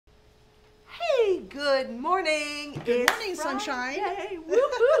Good morning. Good morning, sunshine. Friday.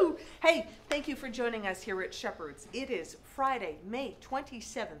 Woohoo! Hey, thank you for joining us here at Shepherd's. It is Friday, May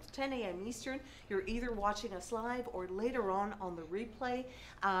 27th, 10 a.m. Eastern. You're either watching us live or later on the replay.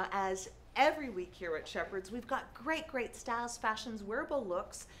 As every week here at Shepherd's, we've got great styles, fashions, wearable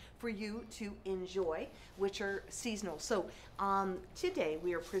looks for you to enjoy, which are seasonal. So today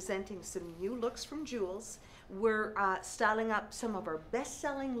we are presenting some new looks from Jules. We're styling up some of our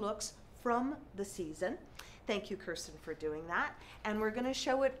best-selling looks from the season. Thank you, Kirsten, for doing that. And we're going to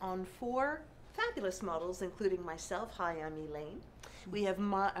show it on 4 fabulous models, including myself. Hi, I'm Elaine. We have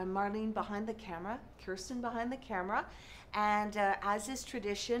Marlene behind the camera, Kirsten behind the camera. And as is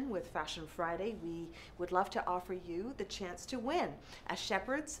tradition with Fashion Friday, we would love to offer you the chance to win a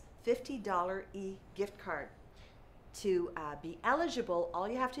Shepherd's $50 e-gift card. To be eligible, all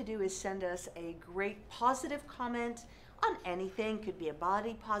you have to do is send us a great positive comment on anything. Could be a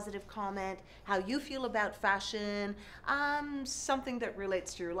body positive comment, how you feel about fashion, something that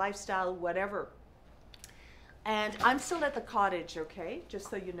relates to your lifestyle, whatever. And I'm still at the cottage, okay?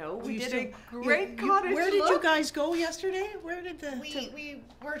 Just so you know, we did a great cottage. Where did you guys go yesterday? Where did the... We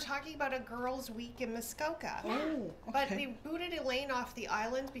were talking about a girls' week in Muskoka. Oh, okay. But we booted Elaine off the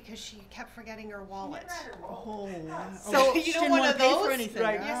island because she kept forgetting her wallet. Oh, So you know, didn't one want of to pay those? for anything.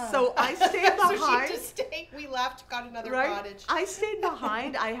 Right. Ah. So I stayed So behind. she just stayed. We left, got another Right? cottage. I stayed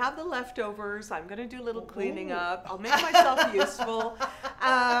behind. I have the leftovers. I'm going to do a little cleaning up. I'll make myself useful.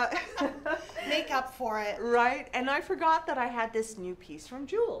 Make up for it. Right? And I forgot that I had this new piece from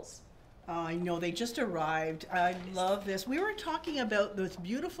Jules. I know, they just arrived. I love this. We were talking about this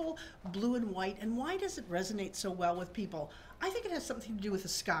beautiful blue and white, and why does it resonate so well with people? I think it has something to do with the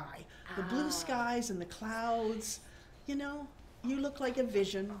sky. The blue skies and the clouds. You know, you look like a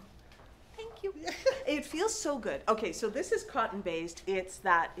vision. Thank you. It feels so good. Okay, so this is cotton based. It's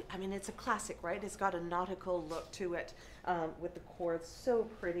that, I mean, it's a classic, right? It's got a nautical look to it with the cords. So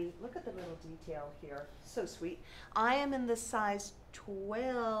pretty. Look at the little detail here. So sweet. I am in the size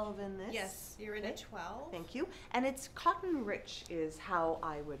 12 in this. Yes, you're in a 12. Thank you. And it's cotton rich is how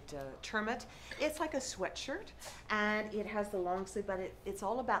I would term it. It's like a sweatshirt, and it has the long sleeve, but it's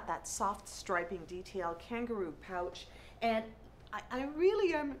all about that soft striping detail, kangaroo pouch, and I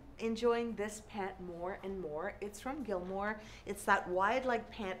really am enjoying this pant more and more. It's from Gilmore. It's that wide leg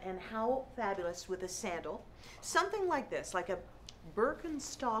pant, and how fabulous with a sandal. Something like this, like a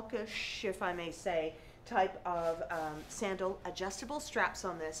Birkenstockish, if I may say, type of sandal, adjustable straps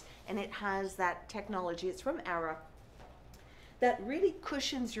on this, and it has that technology. It's from Ara that really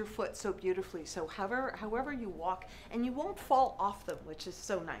cushions your foot so beautifully. So however you walk, and you won't fall off them, which is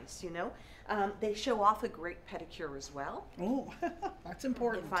so nice, you know. They show off a great pedicure as well. Oh, that's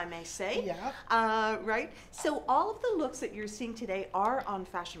important. If I may say. Yeah. Right? So all of the looks that you're seeing today are on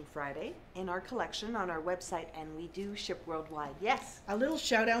Fashion Friday in our collection on our website, and we do ship worldwide. Yes. A little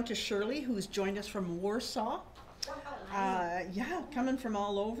shout out to Shirley, who's joined us from Warsaw. Yeah, coming from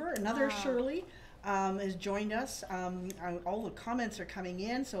all over. Another Shirley has joined us. All the comments are coming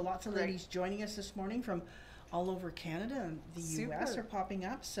in, so lots of ladies joining us this morning from all over Canada, and the US are popping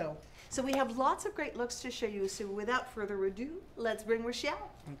up. So we have lots of great looks to show you. So without further ado, let's bring Rochelle.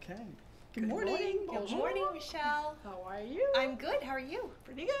 Okay. Good morning. Good morning, Michelle. How are you? I'm good. How are you?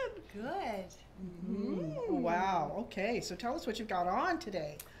 Pretty good. Good. Wow. Okay. So tell us what you've got on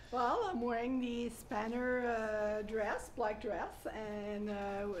today. Well, I'm wearing the Spanner dress, black dress, and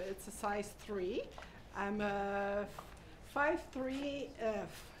it's a size 3. I'm 5'3", 5'3"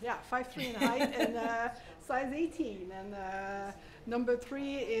 in height and size 18. And number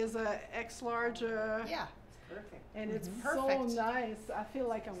 3 is a X large. Yeah. Perfect. And it's Perfect. so nice. I feel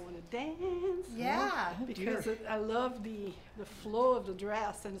like I want to dance. Yeah. Because I love the flow of the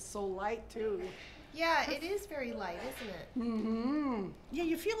dress, and it's so light too. Yeah, it is very light, isn't it? Mm-hmm. Yeah,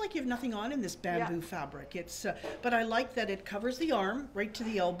 you feel like you have nothing on in this bamboo fabric. It's, but I like that it covers the arm right to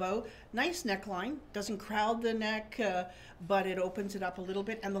the elbow. Nice neckline, doesn't crowd the neck, but it opens it up a little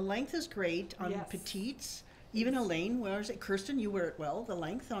bit. And the length is great on petites. Even Elaine wears it. Kirsten, you wear it well. The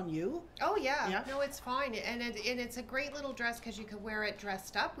length on you. Oh yeah. Yeah. No, it's fine, and it's a great little dress because you could wear it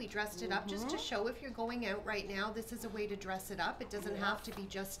dressed up. We dressed it up just to show if you're going out right now. This is a way to dress it up. It doesn't have to be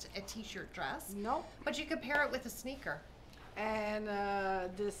just a t-shirt dress. Nope. But you could pair it with a sneaker. And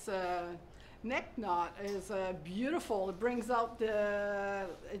this neck knot is beautiful. It brings out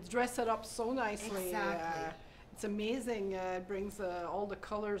it dresses it up so nicely. Exactly. It's amazing. It brings all the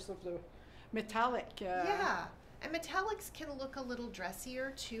colors of the metallic. Yeah. And metallics can look a little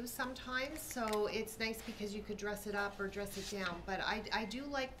dressier too sometimes, so it's nice because you could dress it up or dress it down. But I do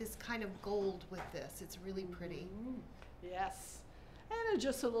like this kind of gold with this. It's really pretty. Yes. And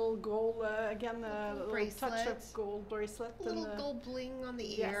just a little gold, again, a little touch of bracelet. gold bracelet. A little and, gold bling on the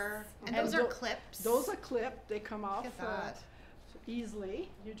yes. ear. And And those are tho- clips. Those are clipped, they come off Look at that. easily.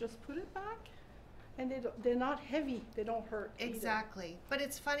 You just put it back, and they're not heavy, they don't hurt either. Exactly. But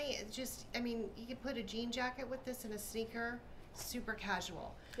it's funny, it's just, I mean, you could put a jean jacket with this and a sneaker, super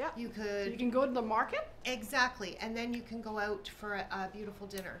casual. Yeah. You You could, can go to the market, exactly. And then you can go out for a beautiful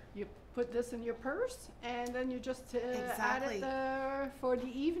dinner. you put this in your purse, and then you just add Exactly. it for the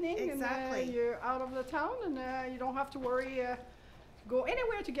evening, Exactly. and you're out of the town, and you don't have to worry, go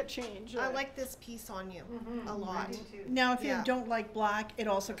anywhere to get change. I like this piece on you a lot. Now, if Yeah. you don't like black, it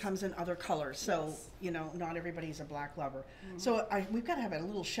also comes in other colors. So, you know, not everybody's a black lover. So we've got to have a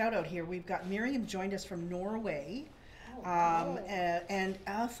little shout out here. We've got Miriam joined us from Norway. And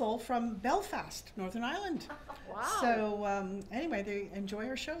Ethel from Belfast, Northern Ireland. Wow. So anyway, they enjoy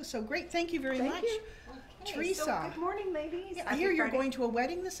our show. So great, thank you very Thank much. you. Teresa, So, good morning, ladies. I hear you're going to a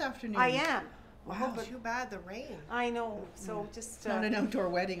wedding this afternoon. I am. Wow. Too bad the rain. I know. So just. It's not an outdoor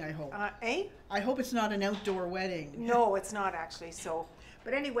wedding, I hope. Eh? I hope it's not an outdoor wedding. No, it's not actually. So,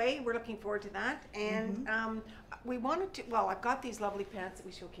 but anyway, we're looking forward to that. And we wanted to. Well, I've got these lovely pants that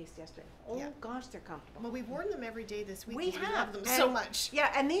we showcased yesterday. Oh Yeah. gosh, they're comfortable. Well, we've worn them every day this week. We 'cause have love them and- so much.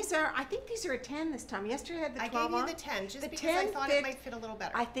 Yeah, and these are. I think these are a 10 this time. Yesterday I had the I 12 gave you on. the 10 just The because I 10 thought fit- it might fit a little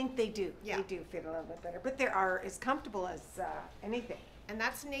better. I think they do. Yeah. They do fit a little bit better, but they are as comfortable as anything. And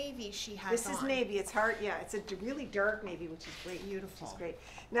that's navy she has This on. is navy. It's hard. Yeah, it's a really dark navy, which is great. Beautiful. Which is great.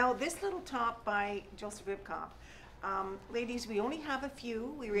 Now, this little top by Joseph Ribkoff. Ladies, we only have a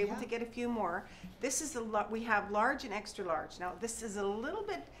few. We were able Yeah. to get a few more. This is we have large and extra large. Now, this is a little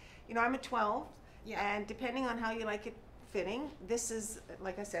bit, you know, I'm a 12. Yeah. And depending on how you like it fitting, this is,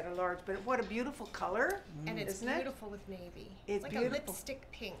 like I said, a large. But what a beautiful color. And it's Isn't it? beautiful with navy. It's like beautiful. a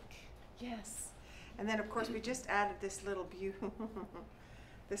lipstick pink. Yes. And then, of course, we just added this little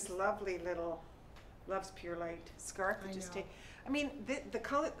this lovely little Love's Pure Light scarf. I That just know. take. I mean, the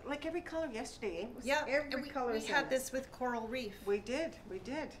color, like every color yesterday. Eh? It was Yeah, every and color. we is in had it. this with coral reef. We did. We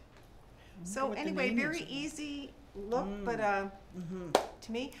did. So what the anyway, name very is. easy look, but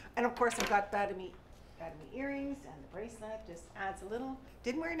to me, and of course I've got Badami earrings and the bracelet. Just adds a little.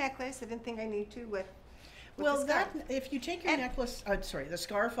 Didn't wear a necklace. I didn't think I need to with. Well, the that scarf. if you take your And- necklace, sorry, the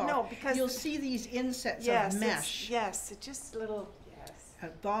scarf off, No, because you'll the- see these insets Yes, of it's- mesh yes, it's just a little. Yes.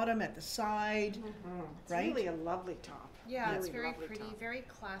 at bottom, at the side. It's Right? really a lovely top. Yeah, it's Really very lovely pretty, top. very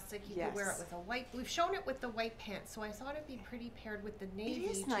classic. You could wear it Yes. with a white. We've shown it with the white pants, so I thought it'd be pretty paired with the navy.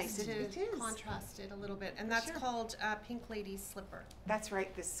 is nice, just it to is. contrast it a little bit. And For that's sure. called Pink Lady's Slipper. That's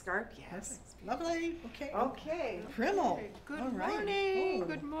right. This scarf. Yes. Lovely. Okay. Okay. Primmel. Good All right. morning. Oh.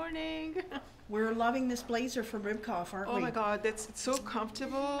 Good morning. We're loving this blazer from Ribkoff, aren't Oh we? my God, it's so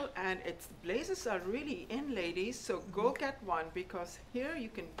comfortable, and its blazers are really in, ladies. So go get one, because here you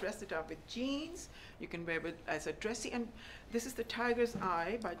can dress it up with jeans. You can wear it as a dressy, and this is the Tiger's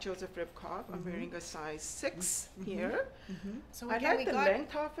Eye by Joseph Ribkoff. I'm wearing a size 6 here. So I again, like we the got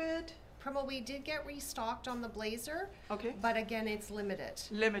length of it. Primmel. We did get restocked on the blazer, Okay, but again, it's limited.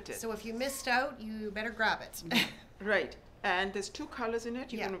 limited. So if you missed out, you better grab it. Right, and there's 2 colors in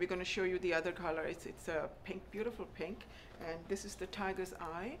it. Yeah. We're going to show you the other color. It's a pink, beautiful pink, and this is the Tiger's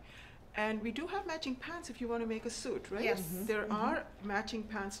Eye. And we do have matching pants if you want to make a suit, right? Yes. There are matching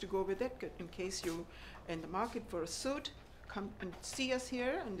pants to go with it, in case you in the market for a suit. Come and see us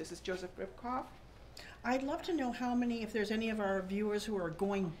here, and this is Joseph Ribkoff. I'd love to know how many, if there's any of our viewers who are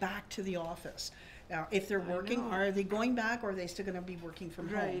going back to the office. Now, if they're working, know. are they going back, or are they still going to be working from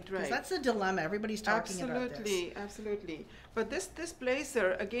home? Right, Because right. that's a dilemma. Everybody's talking about this. Absolutely, absolutely. But this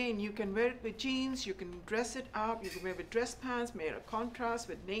blazer, again, you can wear it with jeans, you can dress it up, you can wear it with dress pants, made a contrast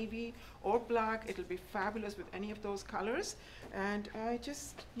with navy or black. It'll be fabulous with any of those colors. And I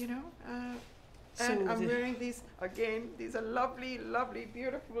just, So and I'm the- wearing these, again, these are lovely, lovely,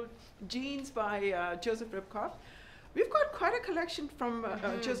 beautiful jeans by Joseph Ribkoff. We've got quite a collection from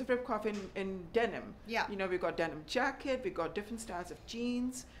Joseph Ribkoff in denim. Yeah. You know, we've got denim jacket, we've got different styles of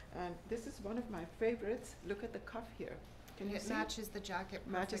jeans, and this is one of my favorites. Look at the cuff here. Can you It see? matches the jacket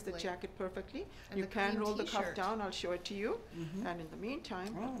perfectly. Matches the jacket perfectly. And You the can cream roll the cuff t-shirt. down, I'll show it to you. And in the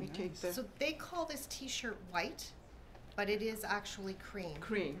meantime, Oh, let me take nice. the So they call this t-shirt white, but it is actually cream.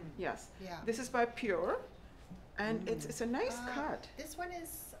 cream, yes. Yeah. This is by Pure, and it's a nice cut. This one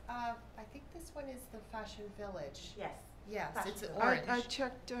is, I think this one is the Fashion Village. Yes. Yes, Fashion it's Village. orange. I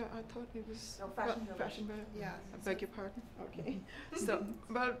checked, I thought it was No, Fashion Village. Fashion Village. Yeah. I beg your pardon. Okay. So,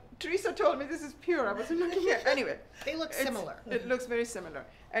 well, Teresa told me this is Pure. I wasn't looking at. Anyway, They look it's- similar. It looks very similar,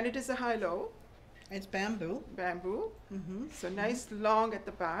 and it is a high-low It's bamboo. bamboo. Mm-hmm. So nice long at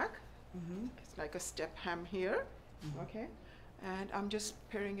the back. Mm-hmm. It's like a step hem here. Okay. And I'm just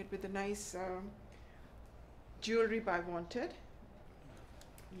pairing it with a nice jewelry by Wanted.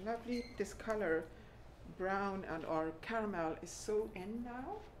 Lovely, this color, brown and or caramel is so in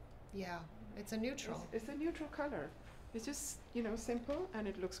now. Yeah, it's a neutral. It's a neutral color. It's just, you know, simple and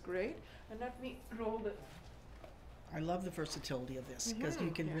it looks great. And let me roll the, I love the versatility of this because you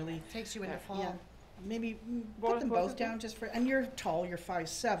can Yeah. really, Takes you into fall. yeah, maybe Both- put them both both of them? down just for, and you're tall, you're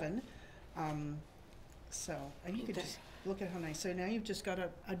 5'7". So, and you can Okay. just look at how nice. So now you've just got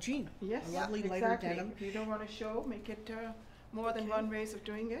a jean, yes, a lovely lighter exactly. denim. If you don't want to show, make it more than Okay. one ways of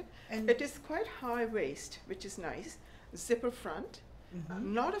doing it. And It is quite high waist, which is nice. Zipper front, Mhm.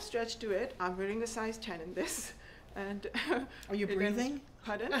 not a stretch to it. I'm wearing a size 10 in this. And Are you it ends- breathing?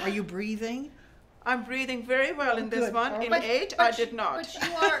 Pardon? Are you breathing? I'm breathing very well in this Good. one. All In right. 8, I did not.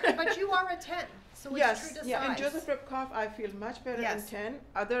 But you are a 10, so Yes, it's true to yeah, in size. Joseph Ripkoff, I feel much better Yes. in 10.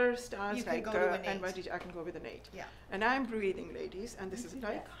 Other styles You can like go to an 8. NYG, I can go with an 8. Yeah. And I'm breathing, ladies, and this is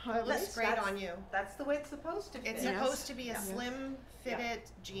like high It looks waist. great That's- on you. That's the way it's supposed to be. It's Yes. supposed to be a Yes. slim fitted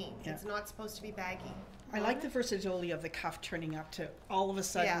jean. Yeah. It's not supposed to be baggy. I like the versatility of the cuff turning up to all of a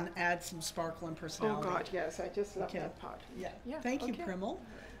sudden add some sparkle and Oh personality. God, yes, I just love Okay. that part. Yeah. Yeah, Thank you, okay. Primal.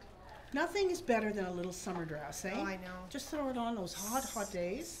 Nothing is better than a little summer dress, eh? Oh, I know. Just throw it on those hot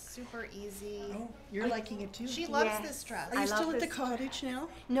days. Super easy. Oh, you're liking it too. She loves Yes. this dress. Are you I love still at the this. cottage now?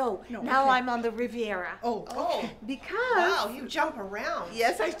 No, No, now okay. I'm on the Riviera. Oh, Oh, Because wow, you jump around.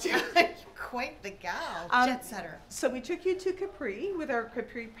 yes, I do. Quite the gal. Um, Jet setter. So we took you to Capri with our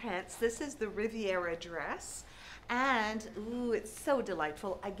Capri pants. This is the Riviera dress. And, ooh, it's so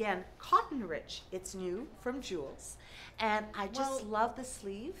delightful. Again, cotton rich. It's new from Jules. And I just Well- love the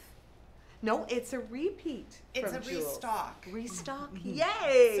sleeve. No, it's a repeat It's from a Jules. restock. Restock, Mm-hmm.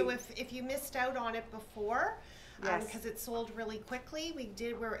 yay! So if you missed out on it before, Yes. because it sold really quickly,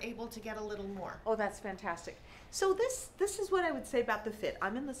 we were able to get a little more. Oh, that's fantastic. So this is what I would say about the fit.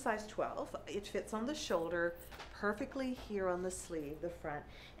 I'm in the size 12. It fits on the shoulder perfectly here on the sleeve, the front.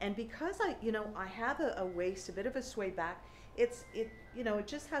 And because I have a waist, a bit of a sway back, it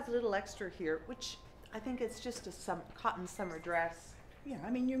just has a little extra here, which I think it's just a cotton summer dress. yeah.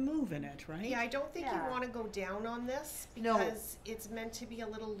 I mean, you're moving it, right? Yeah, I don't think Yeah. you want to go down on this No. because it's meant to be a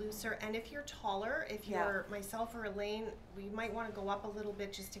little looser. And if you're taller, if Yeah. you're myself or Elaine, we might want to go up a little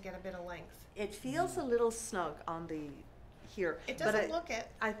bit just to get a bit of length. It feels a little snug on the here. It but doesn't look it.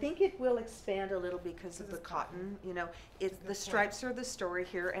 I think it will expand a little because of Because the it's cotton. You know, it's good the point. stripes are the story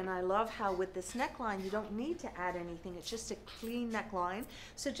here, and I love how with this neckline you don't need to add anything. It's just a clean neckline.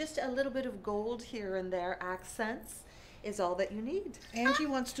 So just a little bit of gold here and there, accents, is all that you need. Angie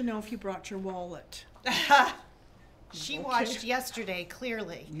wants to know if you brought your wallet. She Okay. watched yesterday,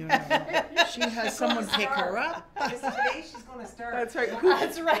 clearly. No, no. She has someone pick her up. Today she's gonna start. That's right.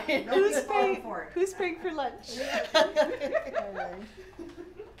 That's right. Who's Nobody's falling paying? for it. Who's paying for lunch?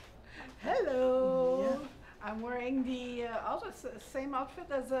 Hello. I'm wearing the same outfit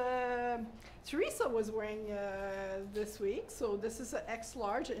as Teresa was wearing this week. So this is an X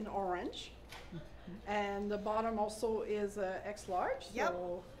large in orange, and the bottom also is a X large. Yep.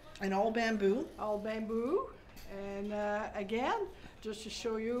 So And all bamboo. all bamboo, and again, just to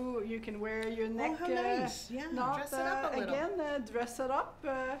show you, you can wear your neck. how nice. Yeah. Not, Dress it up a little. Again, dress it up,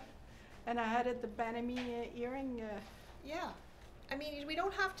 and I added the Banami earring. Yeah. I mean, we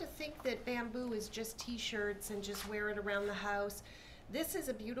don't have to think that bamboo is just t-shirts and just wear it around the house. This is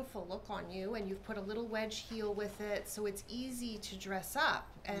a beautiful look on you, and you've put a little wedge heel with it, so it's easy to dress up.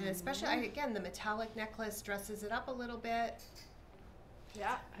 And especially, again, the metallic necklace dresses it up a little bit.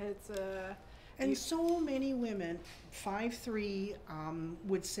 Yeah, it's And so many women, 5'3",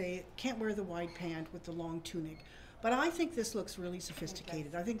 would say, can't wear the wide pant with the long tunic. But I think this looks really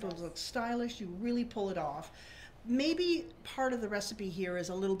sophisticated. I think those look stylish. You really pull it off. Maybe part of the recipe here is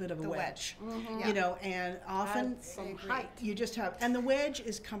a little bit of a The wedge. Yeah. You know, and often add some agree. height. you just have, and the wedge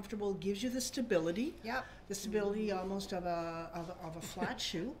is comfortable, gives you the stability. Yep. The stability almost of a flat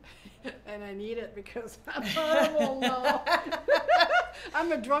shoe. And I need it because I'm horrible now.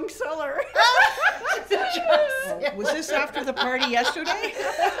 I'm a drunk seller. Oh, was this after the party yesterday?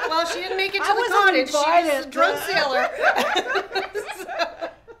 Well, she didn't make it to I the wasn't cottage. She was a invited. drunk sailor.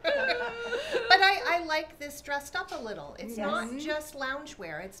 But I like this dressed up a little. It's not just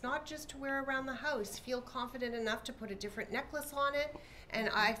loungewear. It's not just to wear around the house. Feel confident enough to put a different necklace on it. And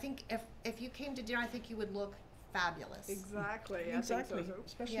I think if you came to dinner, I think you would look fabulous. Exactly. Exactly, I think so too.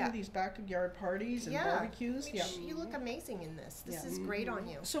 especially Yeah. these backyard parties and Yeah. barbecues, I mean, yeah. you look amazing in this. This Yeah. is great on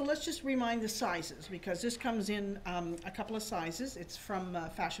you. So let's just remind the sizes, because this comes in a couple of sizes. It's from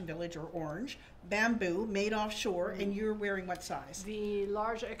Fashion Village or Orange. Bamboo, made offshore, and you're wearing what size? The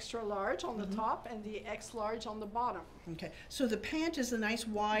large, extra large on the top and the X large on the bottom. Okay, so the pant is a nice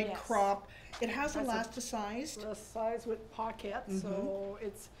wide Yes. crop. It has Has a- elasticized. The size with pockets, so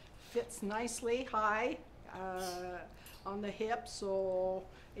it fits nicely high on the hip, so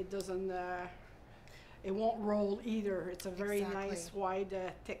it doesn't, it won't roll either. It's a very Exactly. nice,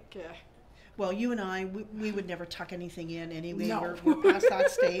 wide, thick. Well, you and I, we would never tuck anything in anyway. No. We're past that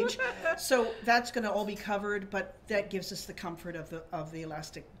stage. So that's going to all be covered, but that gives us the comfort of the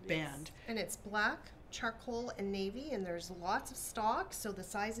elastic band. And it's black, charcoal, and navy, and there's lots of stock, so the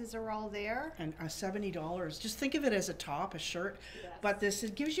sizes are all there. And $70. Just think of it as a top, a shirt. But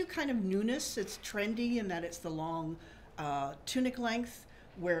it gives you kind of newness. It's trendy in that it's the long tunic length.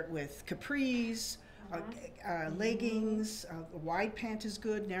 Wear it with capris, leggings. A wide pant is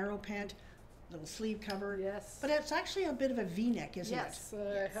good. Narrow pant, little sleeve cover. Yes. But it's actually a bit of a V-neck, isn't Yes,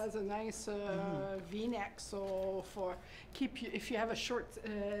 it has a nice V-neck, so if you have a short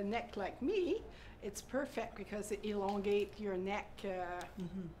neck like me, it's perfect because it elongates your neck.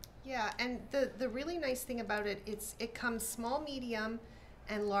 Yeah, and the really nice thing about it, it comes small, medium,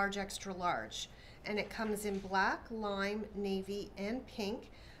 and large, extra large. And it comes in black, lime, navy, and pink.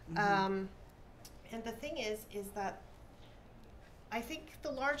 And the thing is that I think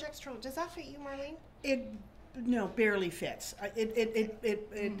the large extra, does that fit you, Marlene? It no, barely fits.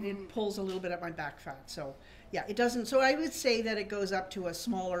 It pulls a little bit at my back fat. So yeah, it doesn't. So I would say that it goes up to a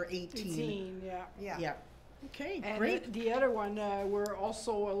smaller 18. 18, yeah. Yeah. Yeah. Okay, And great. the other one, we're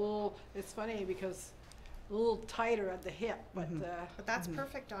also a little, it's funny because a little tighter at the hip, but But that's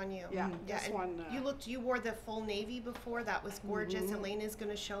perfect on you. Yeah, Yeah, this and one, you wore the full navy before. That was gorgeous. Elena's going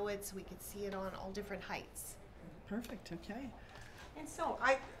to show it so we could see it on all different heights. Perfect. Okay. And so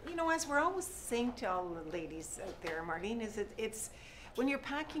as we're always saying to all the ladies out there, Marlene, is it's when you're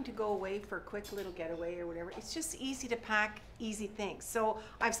packing to go away for a quick little getaway or whatever, it's just easy to pack easy things. So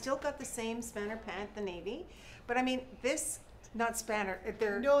I've still got the same spanner pant, the navy, but I mean this, not spanner,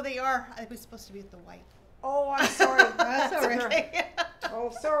 they're, No, they are. I was supposed to be with the white. oh, I'm sorry. That's all right. Oh,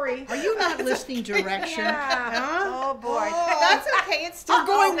 sorry. Are you not listening direction? Yeah. Huh? Oh, boy. That's okay. It's still We're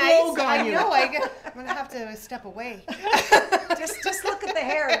going nice. rogue on I you. know. I'm gonna have to step away. Just look at the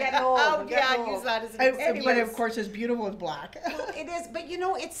hair, getting old. Oh getting yeah, old. use that as an But excuse. of course, as beautiful as black. It is, but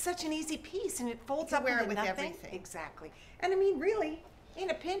it's such an easy piece, and it folds You up wear into it with nothing. everything. Exactly. And I mean, really, in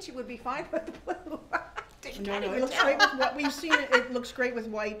a pinch, it would be fine with the blue. No, it looks great with what we've seen. It looks great with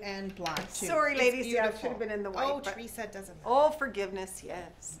white and black too. Sorry, ladies, yeah, it beautiful. should have been in the white. Oh, but- Teresa doesn't. Oh, forgiveness,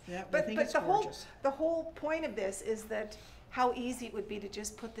 yes. Yeah, I but think but it's the gorgeous. whole point of this is that how easy it would be to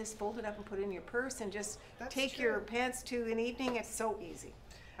just put this folded up and put it in your purse and just That's take true. your pants to an evening. It's so easy.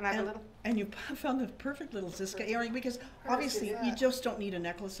 And I have a little. And you found the perfect little Ziska earring because obviously you just don't need a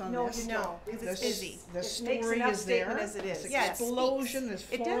necklace on No, this. you No, don't. because it's busy. The It makes story enough is there. statement as it is. This Yeah, it explosion, this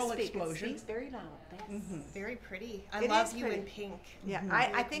It does floral speak. explosion. It speaks very loud. Yes. Very pretty. I It love is you in pretty. pink. Yeah,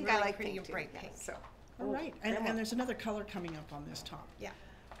 I think I Really like pretty pink and too. bright Yeah, pink. so. All right, and there's another color coming up on this top. Yeah.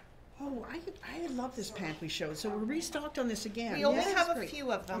 Oh, I love this pant we showed. So we're restocked on this again. We only Yes, have a great.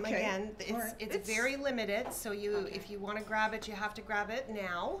 few of them. Okay. Again, All right. it's very limited. So if you want to grab it, you have to grab it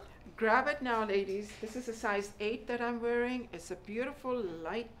now. Grab it now, ladies. This is a size 8 that I'm wearing. It's a beautiful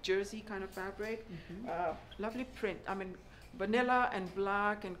light jersey kind of fabric. Lovely print. I mean, vanilla and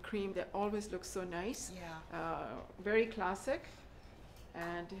black and cream, they always look so nice. Yeah. Very classic.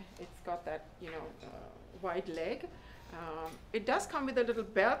 And it's got that, wide leg. It does come with a little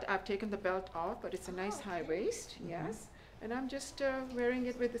belt. I've taken the belt off, but it's a nice high waist. Yes. And I'm just wearing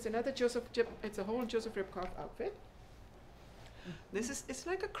it with, it's another it's a whole Joseph Ribkoff outfit. It's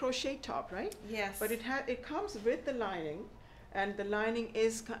like a crochet top, right? Yes. But it comes with the lining, and the lining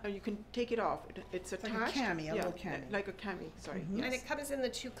is you can take it off. It's like a attached. cami, a little cami. Like a cami. Sorry. And Yes. it comes in the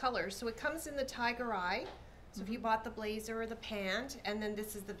two colors. So it comes in the tiger eye. So if you bought the blazer or the pant, and then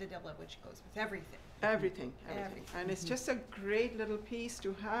this is the vanilla, which goes with everything. Everything. Everything. And it's just a great little piece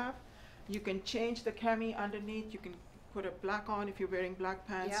to have. You can change the cami underneath. You can put a black on if you're wearing black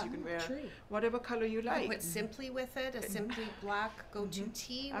pants. Yeah. You can wear True. whatever color you You like. put simply with it. A simply black go-to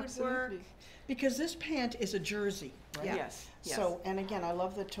tee would work. Absolutely. Because this pant is a jersey, right? Yeah. Yes. Yes. So, and again, I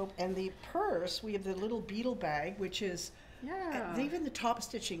love the taupe and the purse. We have the little beetle bag, which is yeah. even the top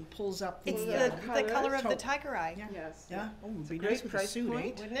stitching pulls up the. It's Yeah. the color of the Taupe. tiger eye. Yeah. Yes. Yeah. Oh, it'd be great nice with a price suit,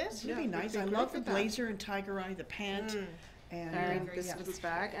 point. eh? Wouldn't It's it? really Yeah, nice. it'd I be love the great for that. blazer and tiger eye, the pant. And, And very this yeah. little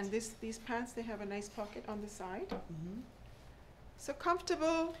bag, and these pants, they have a nice pocket on the side. Mhm. So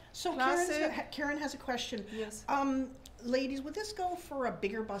comfortable. So Classic. Karen has a question. Yes. Ladies, would this go for a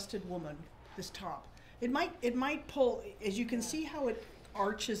bigger busted woman, this top? It might pull, as you can see how it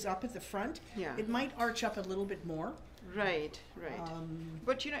arches up at the front. Yeah. It might arch up a little bit more. Right.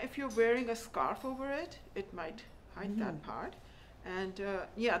 But you know, if you're wearing a scarf over it, it might hide that part. And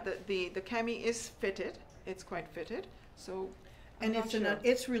yeah, the cami is fitted. It's quite fitted. So. And I'm it's not sure.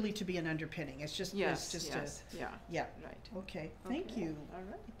 it's really to be an underpinning. It's just Yes. it's just Yes. Yeah. yeah. Right. Okay. Thank Okay. you. All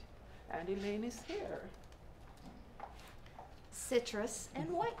right. And Elaine is here. Citrus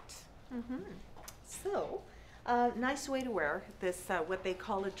and white. So, nice way to wear this, what they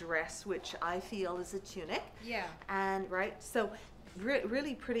call a dress, which I feel is a tunic. Yeah. And, right, so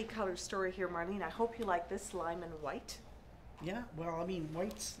really pretty color story here, Marlene. I hope you like this lime and white. Yeah. Well, I mean,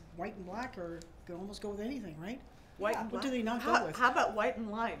 white and black can almost go with anything, right? White Yeah, and what black. do they not how, go with? How about white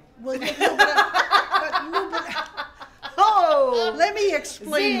and lime? Well, but Oh! let me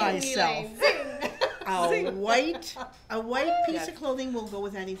explain Zing, myself. Elaine, zing. A white piece Yes. of clothing will go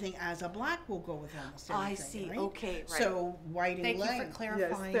with anything, as a black will go with almost anything. I see. Right? Okay, right. So white and Thank you for lime.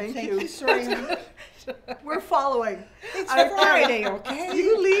 clarifying. thank Thank you. you. Sorry, honey. We're following. It's Okay. Friday, okay?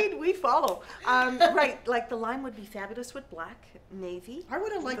 You lead, we follow. Right, like the lime would be fabulous with black, navy. I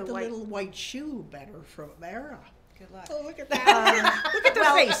would have liked the white. little white shoe better from Era. Good luck. Oh, look at that! Look at the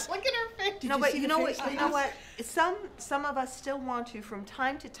well, face. Look at her face. Did No, you but see you the know face, what? You know ladies? what? Some of us still want to, from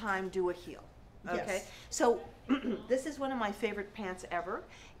time to time, do a heel. Okay, Yes. so this is one of my favorite pants ever.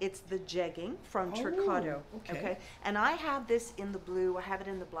 It's the jegging from Oh, Tricado. okay. And I have this in the blue. I have it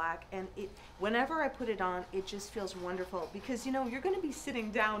in the black, and whenever I put it on, it just feels wonderful because you know you're going to be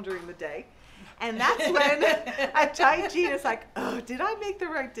sitting down during the day. And that's when a tight jean is like, oh, did I make the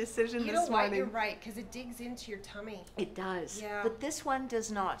right decision You this know what? morning? You're right, because it digs into your tummy. It does. Yeah. But this one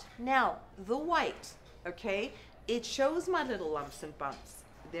does not. Now, the white, okay, it shows my little lumps and bumps.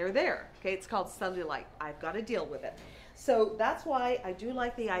 They're there. Okay, it's called cellulite. I've got to deal with it. So that's why I do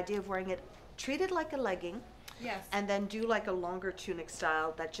like the idea of wearing it, treat it like a legging, Yes. and then do like a longer tunic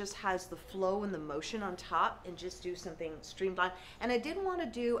style that just has the flow and the motion on top and just do something streamlined. And I did want to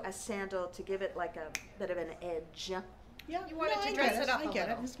do a sandal to give it like a bit of an edge. Yeah, You wanted to I dress get it up I a get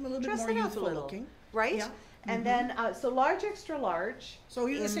little. it. It's a little bit Dress more it up a youthful little. looking. Right? Yeah. And then, so large, extra large. So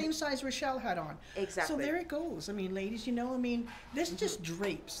you're the in- same size Rochelle had on. Exactly. So there it goes. I mean, ladies, you know, I mean, this just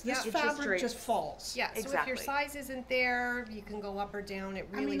drapes. This Yeah. It just fabric just drapes. falls. Yeah, so if Exactly. your size isn't there, you can go up or down. It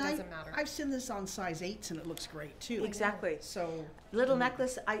really doesn't matter. I've seen this on size 8s and it looks great too. Exactly. So Little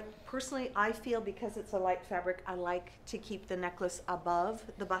necklace, I personally, I feel because it's a light fabric, I like to keep the necklace above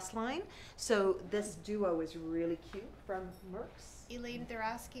the bust line. So this duo is really cute from Merck's. Elaine, they're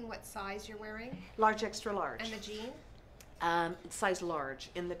asking what size you're wearing Large, extra large. and the jean. Size large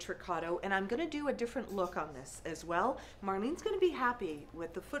in the Tricado. And I'm going to do a different look on this as well. Marlene's going to be happy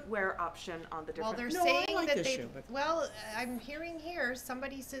with the footwear option on the Well, different. they're No, I saying like that this they. shoe, but- Well, I'm hearing here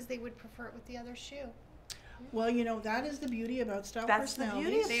somebody says they would prefer it with the other shoe. well, you know, that is the beauty about style That's the personalities.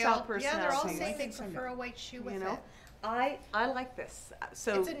 beauty of They style all, yeah, they're all personalities. saying they Like some- prefer a white shoe with You know, it. I like this.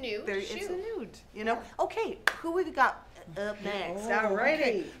 So It's a nude It's a shoe. nude. You know. Yeah. Okay, who have we got up next? Oh, Alrighty.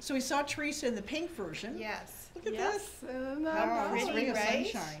 okay. So we saw Teresa in the pink version. Yes. Look at Yes, this. and Wow, pretty, it's ray of right?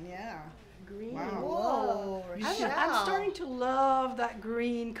 sunshine, yeah. green. Wow. Whoa, You I'm, should- I'm starting to love that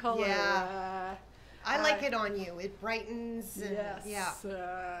green color. Yeah. I like it on you. It brightens and Yes.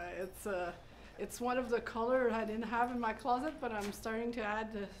 yeah. It's one of the color I didn't have in my closet, but I'm starting to add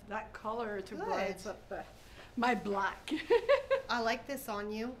that color to Good. brighten up my black. I like this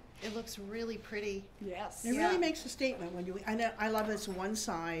on you. It looks really pretty. Yes. It Yeah. really makes a statement when you, and I love it's one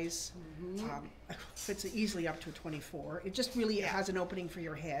size, fits easily up to a 24. It just really Yeah. has an opening for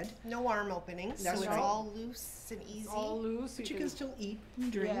your head. No arm openings, That's so it's right. all loose and easy. It's all loose. But you can still eat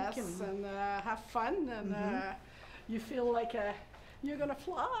and drink yes, and have fun, and you feel like you're gonna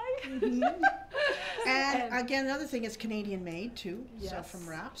fly. And again, another thing is Canadian made too, so Yes. from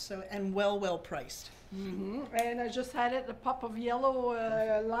Wraps, so and well priced. And I just had it, a pop of yellow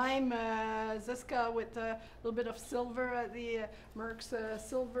lime Ziska with a little bit of silver at the Merck's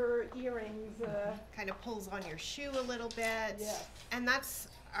silver earrings. Kind of pulls on your shoe a little bit. Yes. And that's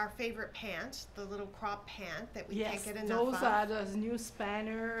our favorite pant, the little crop pant that we Yes, can't get enough those of. are those new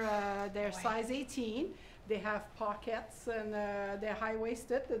Spanner. They're Boy. size 18. They have pockets and they're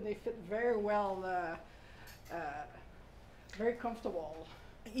high-waisted and they fit very well, very comfortable.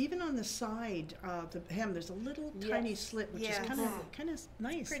 Even on the side, the hem, there's a little tiny Yes. slit, which Yes. is kind of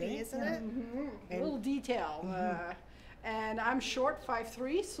nice. Pretty, eh? isn't Yeah. it? A little detail. And I'm short,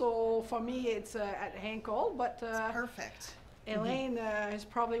 5'3", so for me it's at ankle, but It's perfect. Elaine is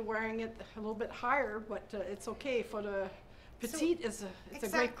probably wearing it a little bit higher, but it's okay for the petite. It's a great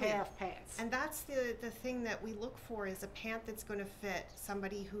Exactly. pair of pants. And that's the thing that we look for is a pant that's going to fit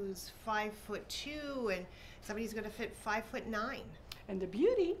somebody who's 5'2" and somebody who's going to fit 5'9". And the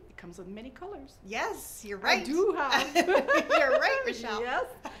beauty, it comes in many colors. Yes, you're right. I do have. You're right, Michelle. Yes,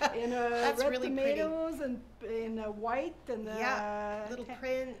 in That's red really pretty. tomatoes and in white and Yeah, little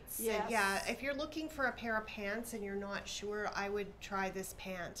prints. and yes. yeah, if you're looking for a pair of pants and you're not sure, I would try this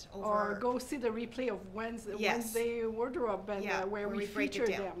pant over. Or go see the replay of Wednesday, Yes. Wednesday wardrobe and Yeah, where we break it feature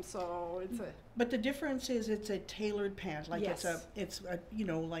down. them. So it's a But the difference is it's a tailored pant, like Yes. it's a, you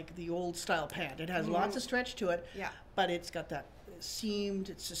know, like the old style pant. It has lots of stretch to it, Yeah. but it's got that seamed,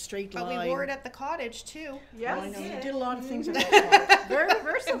 it's a straight But line. we wore it at the cottage too. yes, Well, I know you did a lot of things at that very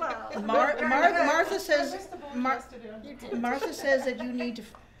versatile. Martha says, You did. Martha says that you need to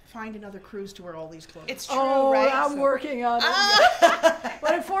find another cruise to wear all these clothes. It's true, Oh, right? I'm working on it.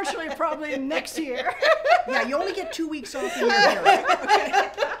 But unfortunately, probably next year. Yeah, you only get 2 weeks off a year here, right?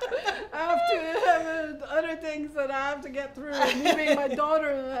 I have to have other things that I have to get through. Moving my daughter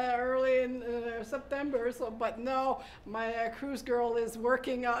early in September, so but no, my cruise girl is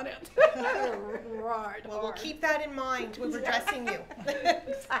working on it. Right. Well, we'll keep that in mind when we're dressing you.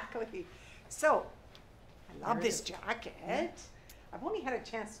 Exactly. So, I love this jacket. I've only had a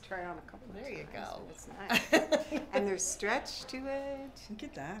chance to try it on a couple of There you times, go. and It's nice. And there's stretch to it. Look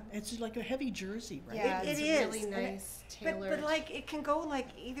at that. It's like a heavy jersey, right? Yeah, It it's is, really and it- nice, But tailored. like it can go like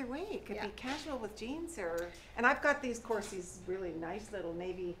either way. It could Yeah. be casual with jeans and I've got these, of course, these really nice little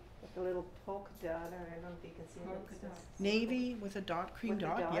navy with a little polka dot. I don't know if you can see it. Navy with a dot, cream With the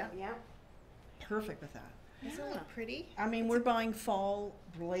dot, yeah. Yeah. Perfect with that. Isn't it pretty? I mean, we're buying fall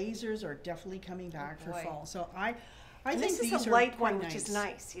blazers are definitely coming back for boy. fall. So I And think this these is a are light quite one, which is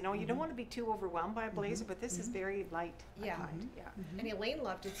nice. You know, you don't Mhm. want to be too overwhelmed by a blazer, but this is very light. I Yeah. find. Yeah. And Elaine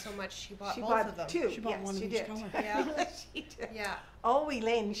loved it so much she bought She both bought of them. two. She bought yes, one of she each did. color. Yeah. she did. Yeah. Oh,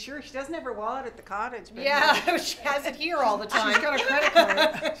 Elaine, sure, she doesn't have her wallet at the cottage. But Yeah, she has it here all the time. She's got a credit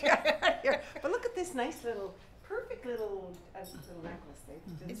card. Here. But look at this nice little, perfect little necklace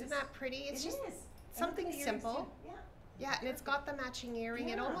there. Isn't that pretty? It's It just is. something And look at the earrings, simple. too. Yeah. Yeah, and it's got the matching earring.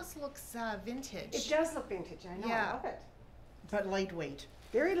 It Yeah. almost looks vintage. It does look vintage. I know. Yeah. I love it. But lightweight.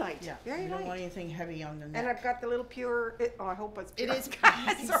 Very light. Yeah. Very you don't light. want anything heavy on the neck. And I've got the little pure. I hope it's It pure.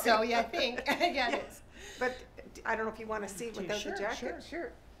 is Sorry. so. Yeah, I think. Yeah, it is. But I don't know if you want to see it without Sure, the jacket.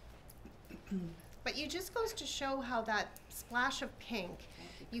 sure. But you just goes to show how that splash of pink,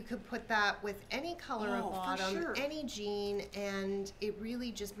 you could put that with any color Oh, of for bottom, sure. any jean, and it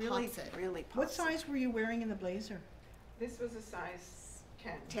really just Really, pops it. really pops. What size were you wearing in the blazer? This was a size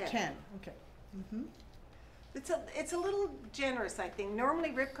 10. 10. 10. Okay. Mm-hmm. It's a little generous, I think.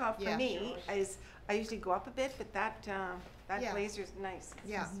 Normally, Ripkoff for Yeah. me is I usually go up a bit, but that Yeah. blazer's nice. It's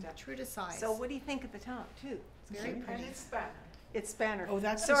Yeah, just, true to size. So what do you think at the top too? Very Okay. pretty. And it's spanner. It's spanner. Oh,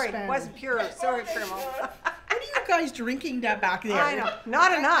 that's the sorry, spanner. it wasn't pure. Sorry, Primo. What are you guys drinking back there? I know,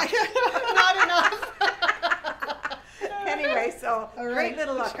 not enough. Not enough. Anyway, so All right. great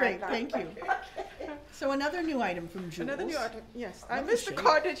little That's look. great. right Thank you. So another new item from Jules. Another new item, yes. I Love the missed the shade.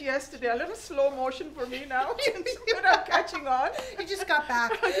 cottage yesterday. A little slow motion for me now. But I'm catching on. You just got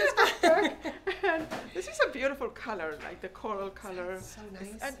back. And this is a beautiful color, like the coral color. So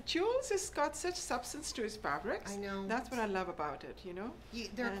nice. And Jules has got such substance to his fabrics. I know. That's what I love about it, you know?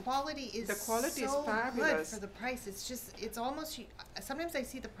 Their And quality is the quality is so good fabulous. for the price. It's just, it's almost, sometimes I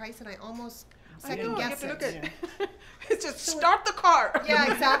see the price and I almost I second know, you have guess to look it. at it's just start the car.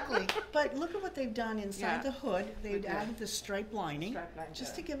 Yeah, exactly. But look at what they've done inside Yeah. the hood. They've Yeah. added the stripe lining, Strap line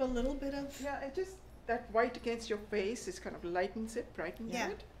just to there. give a little bit of. Yeah, it just, that white against your face, it kind of lightens it, brightens Yeah.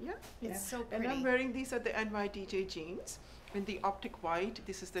 it. Yeah. It's so And I'm pretty. wearing these are the NYDJ jeans in the optic white.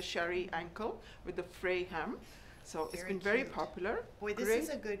 This is the sherry ankle with the fray hem. So it's Very been very cute. popular. Boy, this Great. is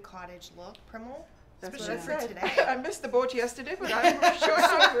a good cottage look, Primo. That's Especially what I for said. today. I missed the boat yesterday, but I'm sure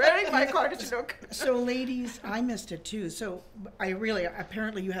I'm wearing my cottage look. So, ladies, I missed it too. So,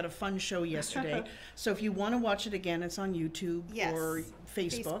 apparently, you had a fun show yesterday. So, if you want to watch it again, it's on YouTube Yes. or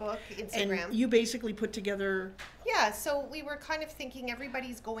Facebook. Instagram. And you basically put together. Yeah, so we were kind of thinking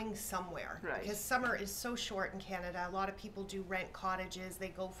everybody's going somewhere. Right. Because summer is so short in Canada. A lot of people do rent cottages. They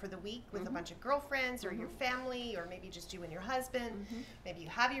go for the week with Mm-hmm. a bunch of girlfriends or your family, or maybe just you and your husband. Mm-hmm. Maybe you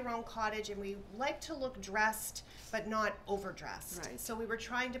have your own cottage, and we like to look dressed but not overdressed. Right. So we were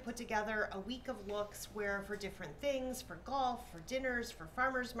trying to put together a week of looks where for different things, for golf, for dinners, for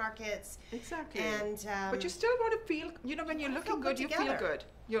farmers markets. Exactly. And but you still want to feel, you know, when you're wanna feel looking put good, you feel together. good.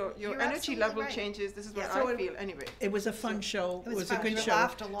 your You're energy absolutely level right. changes. This is what Yeah. So I it- feel anyway. It was a fun show. It was a fun. good We show.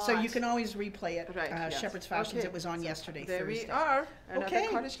 laughed a So you lot. can always replay it. Right, yes. Shepherd's Fashions. Okay. It was on yesterday, There Thursday. we are. Another Okay.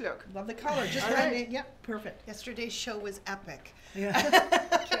 cottage look. Love the color. Just All right. right. Yeah, perfect. Yesterday's show was epic. Yeah.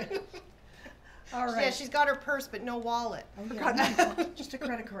 Okay. All Yeah, right. she's got her purse but no wallet. Oh, yeah. Just a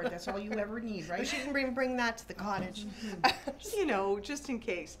credit card. That's all you ever need, But right? she didn't bring that to the cottage. You know, just in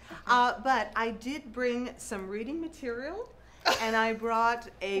case. But I did bring some reading material, and I brought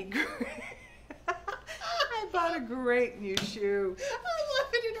I bought a great new shoe. I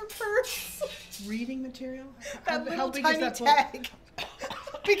love it in her purse. Reading material. That How little big is tiny that book? tag.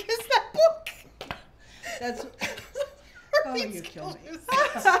 Because that book. That's. Oh, It's you kill me.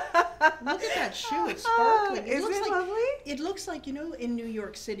 close. Look at that shoe. It's sparkling. Isn't looks it like, lovely? It looks like, you know, in New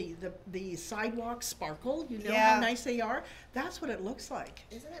York City, the sidewalks sparkle. You know Yeah. how nice they are? That's what it looks like.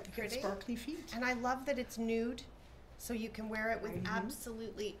 Isn't it Got pretty? sparkly feet. And I love that it's nude, so you can wear it with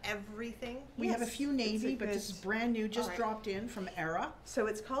absolutely everything. We have a Yes, few it's a navy, but this good- is brand new, just Alright. dropped in from Era. So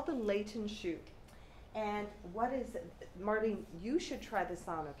it's called the Leighton shoe. And what is it? Marlene, you should try this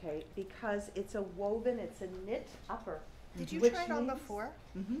on, okay? Because it's a woven, it's a knit upper. Did you Which try it on means before?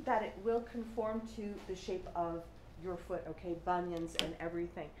 that it will conform to the shape of your foot, okay? Bunions and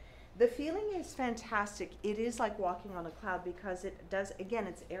everything. The feeling is fantastic. It is like walking on a cloud because it does, again,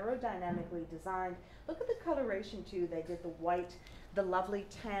 it's aerodynamically designed. Look at the coloration too. They did the white, the lovely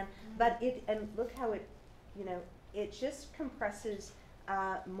tan, but and look how it, you know, it just compresses,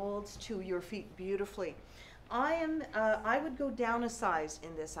 molds to your feet beautifully. I would go down a size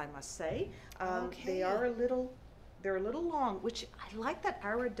in this, I must say. They are they're a little long, which I like that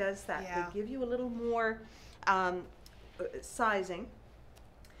Ara does that. Yeah. They give you a little more sizing.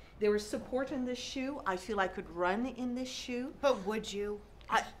 There is support in this shoe. I feel I could run in this shoe. But would you?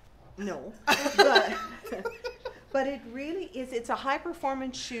 No, but, but it really is, it's a high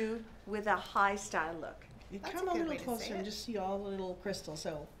performance shoe with a high style look. You That's come a a good little way to closer say and it. just see all the little crystals.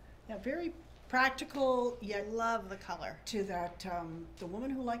 So, yeah, very practical, I yet love the color. to that, the woman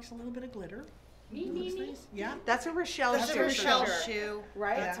who likes a little bit of glitter. Me, Those me, me. things. Yeah. That's a Rochelle That's shoe. a for Rochelle sure. shoe.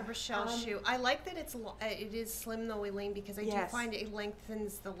 Right? That's a Yeah. Rochelle shoe. I like that it is slim though, Elaine, because I do Yes. find it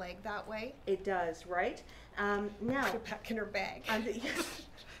lengthens the leg that way. It does, right? Now, Put it back in her bag.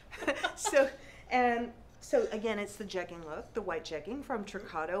 so so again, it's the jegging look, the white jegging from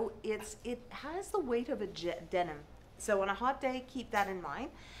Tricato. It has the weight of a denim. So on a hot day, keep that in mind.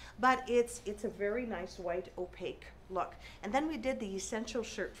 But it's a very nice white opaque look. And then we did the essential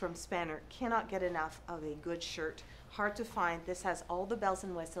shirt from Spanner. Cannot get enough of a good shirt. Hard to find. This has all the bells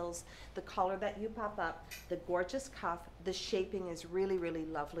and whistles, the collar that you pop up, the gorgeous cuff. The shaping is really, really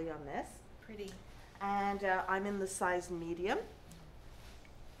lovely on this. Pretty. And I'm in the size medium.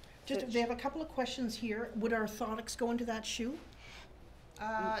 Just, they have a couple of questions here. Would orthotics go into that shoe?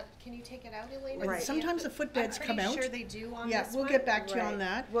 Can you take it out, Elaine? Right. Sometimes the footbeds come out. I'm pretty sure they do on Yeah, this we'll one. get back to you on Right.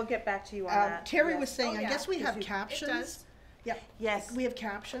 that. We'll get back to you on that. Terry yes. was saying, Oh, I yeah. guess we have It captions. does. Yeah. Yes. We have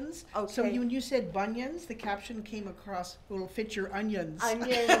captions. So Okay. when you said bunions, the caption came across, will fit your onions.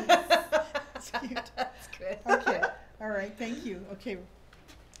 Onions. That's cute. That's good. Okay, all right, thank you. Okay.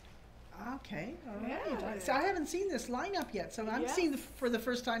 Okay, all right. Yeah. So I haven't seen this lineup yet, so I'm Yeah. seeing for the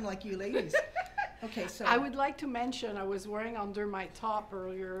first time like you ladies. Okay, so. I would like to mention I was wearing under my top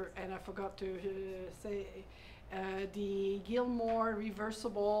earlier, and I forgot to say the Gilmore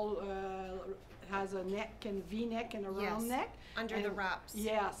reversible has a neck and V-neck and a round Yes, neck. under and the wraps.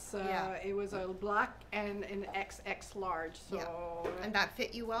 Yes, Yeah. it was a black and an XX large. So Yeah. And that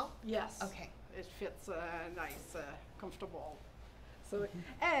fit you well? yes, Okay. it fits nice, comfortable. So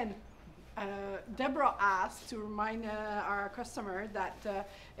and. Deborah asked to remind our customer that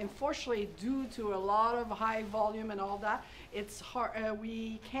unfortunately due to a lot of high volume and all that, it's hard,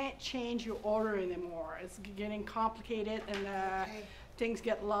 we can't change your order anymore. It's getting complicated and Okay. things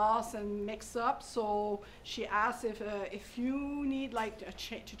get lost and mixed up. So she asked if you need like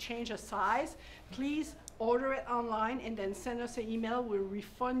to change a size, please order it online and then send us an email. We'll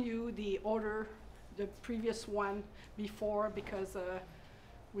refund you the order, the previous one before, because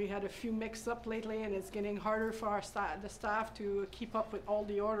we had a few mix up lately and it's getting harder for our the staff to keep up with all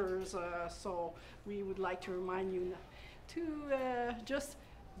the orders. So we would like to remind you to just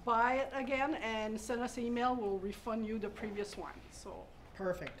buy it again and send us an email. We'll refund you the previous one. So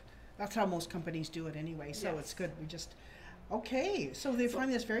Perfect. That's how most companies do it anyway, so Yes. it's good. We just, okay, so they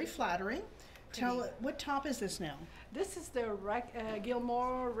find this very flattering. Tell, what top is this now? this is the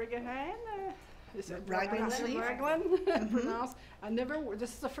Gilmore Raglan. Is it Raglan sleeve? Raglan pronounced. I never.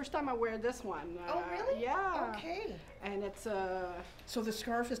 This is the first time I wear this one. Oh, really? Yeah. Okay. And it's So the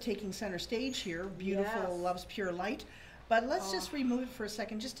scarf is taking center stage here. Beautiful, Yes. loves pure light. But let's just remove it for a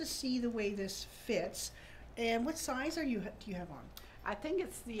second, just to see the way this fits. And what size do you have on? I think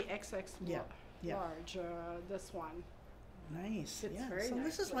it's the XX Yeah, yeah. large, this one. Nice, Fits yeah. very So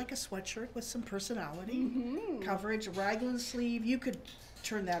this is nicely. like a sweatshirt with some personality. Coverage, raglan sleeve. You could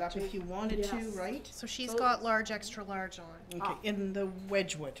turn that up if you wanted to, Yes. right? So she's got large, extra large on Okay, in the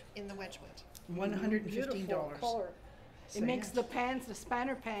Wedgwood, in the Wedgwood. $115. Beautiful color. So, It makes yeah. the pants, the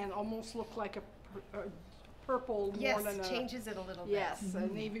spanner pant, almost look like a purple Yes, more than a. changes it a little bit. Yes, a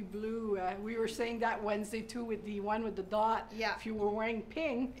navy blue. We were saying that Wednesday too with the one with the dot. Yeah. If you were wearing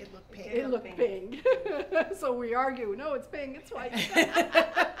pink, It looked pink. it looked pink. So we argue, no, it's pink, it's white.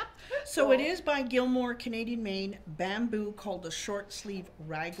 So it is by Gilmore, Canadian Maine, bamboo called the short sleeve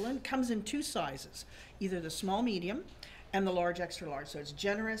raglan. Comes in 2 sizes, either the small medium and the large extra large. So it's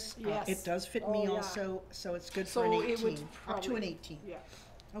generous. Yes. It does fit Oh, me yeah. also, so it's good So for an it 18. would Up to an probably- 18. Yeah.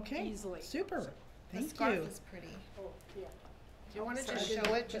 Okay, easily. super. The Thank scarf you. is pretty. Oh, yeah. Do you want to just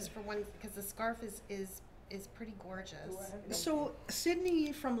show it just for one, because the scarf is pretty gorgeous. So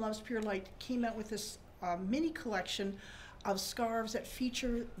Sydney from Love's Pure Light came out with this mini collection of scarves that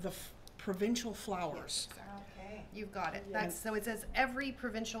feature the provincial flowers. Okay. You've got it. That's, so it says every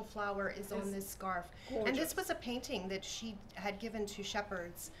provincial flower is on this scarf. And this was a painting that she had given to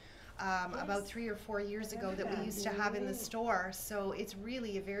Shepherds about 3 or 4 years ago that we used to have in the store. So it's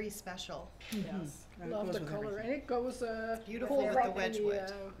really a very special. Yes, And it love goes the with color, everything. and it goes, beautiful full with front the and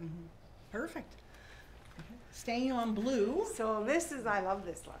Wedgwood. Perfect. Staying on blue. So this is, I love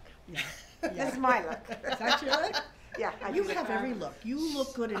this look. Yeah. This is my look. Is that your look? Yeah. I You do have look- every look. You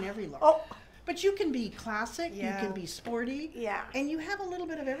look good in every look. Oh, But you can be classic, you Yeah. can be sporty, yeah. and you have a little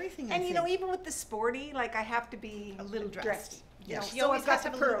bit of everything. I And you know, think. even with the sporty, like I have to be A little dressed. dressed. You know, Yes. You so always I've got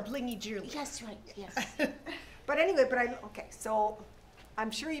got to the have a little pearl. blingy jewelry. Yes, right, yes. But anyway, okay, so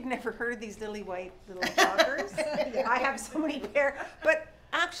I'm sure you've never heard of these lily white little joggers. I have so many pair, but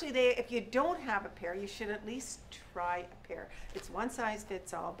actually if you don't have a pair, you should at least try a pair. It's one size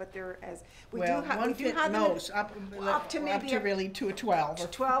fits all, but they're we well, do have, one we do fit have them most, in up to maybe a- really to a 12. Or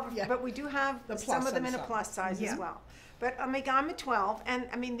 12, yeah. but we do have The some plus of them and in a some. plus size Yeah. as well. But I'm a 12, and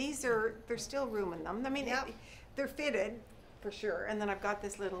I mean, there's still room in them. I mean, Yep. they're fitted for sure. And then I've got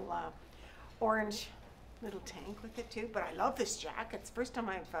this little orange little tank with it too. But I love this jacket. It's the first time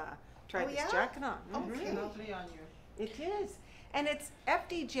I've tried Oh, this yeah? jacket on. Oh, Mhm. okay. Lovely on you. It is, and it's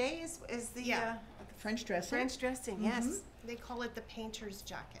FDJ is the Yeah. French dressing. French dressing. Yes. They call it the painter's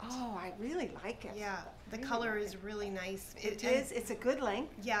jacket. Oh, I really like it. Yeah, the Really color like is really nice. It and- is. It's a good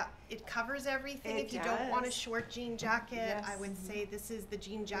length. Yeah, it covers everything. It If you don't want a does. short jean jacket, I Yes. would say this is the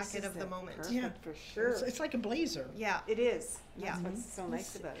jean This jacket is of the moment. Perfect Yeah. for sure. It's like a blazer. Yeah, It is. Yeah. That's what's so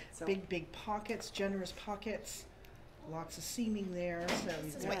nice about it. So. Big pockets, generous pockets, lots of seaming there. So this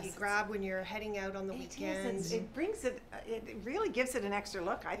you've is got- what you grab when you're heading out on the It is, weekends. it brings it, it really gives it an extra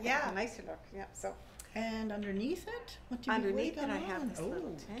look, I think, Yeah. a nicer look, yeah, so. And underneath it, what do you Underneath what do you it, I got have on? this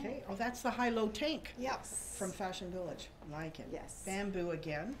little Oh, tank. okay. Oh, that's the high-low tank Yep. from Fashion Village. Like it. Yes. Bamboo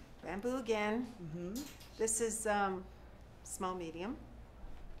again. Bamboo again, Mm-hmm. this is, small, medium,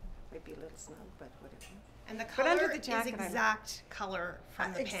 might be a little snug, but whatever. And the But under color the jacket, is I like- exact color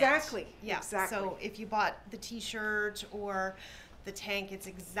from the pant. Exactly, Yeah. exactly. So if you bought the T-shirt or the tank, it's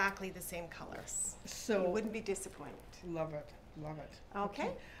exactly the same color. You So wouldn't be disappointed. love it, love it.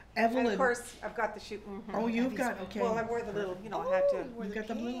 Okay, Evelyn. and of course, I've got the shoe, Oh, you've got okay. well, I wore the little, you know, I had Oh, you to, wore You've the got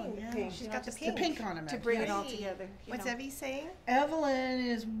the blue one, pink. yeah. pink, She's you know, got the just the pink on to it. bring it yeah. all Hey, together, you What's know. Evie saying? Evelyn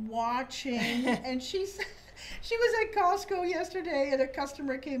is watching, and she was at Costco yesterday, and a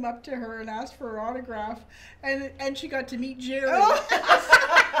customer came up to her and asked for her autograph, and she got to meet Jerry.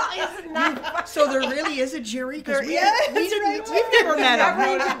 Isn't that So there really is a Jerry because There we, is, we didn't, right. we've never met Never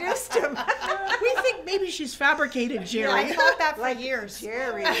him. introduced him. We think maybe she's fabricated I Jerry. thought that for Like years.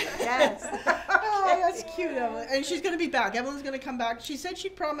 Jerry, yes. Oh, that's cute, Evelyn. And she's going to be back. Evelyn's going to come back. She said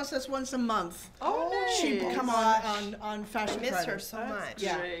she'd promise us once a month. Oh, nice. She'd come on Fashion I miss Friday. her so That's much.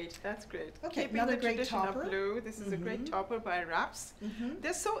 Yeah. great. That's great. Okay, Keeping another the great tradition topper. of blue. This is a great topper by Wraps.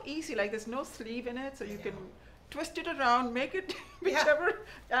 They're so easy. Like there's no sleeve in it, so you can twist it around, make it whichever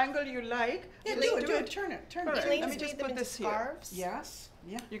angle you like. Yeah, Just do it. Turn it. Turn All it. right. Elaine's Let me made just them put into this here. scarves. Yes.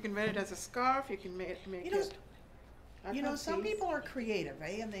 Yeah. You can wear it as a scarf. You can make You know, it. I You know, have some these. people are creative,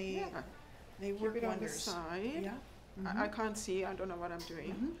 eh? And they Yeah. they Keep work it on the wonders. side. Yeah. I can't see, I don't know what I'm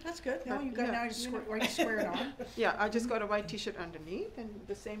doing. That's good. Now But you've got, yeah, now you you square, know. right, square it on. Yeah, I just got a white t-shirt underneath and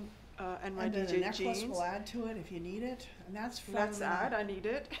the same And then the NYDJ necklace jeans. will add to it if you need it, and that's from. That's ad, I need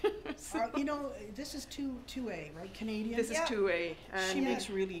it. So You know, this is 2A, right, Canadian? this is Yeah. 2A. She And makes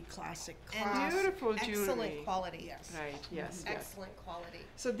really classic, And class. beautiful jewelry. Excellent quality. Yes. Right, yes, yes. Excellent quality.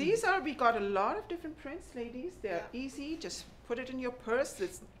 So these are, we got a lot of different prints, ladies. They're Yeah. easy, just put it in your purse.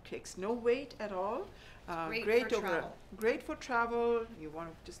 It takes no weight at all. Great for travel. Great for travel. You want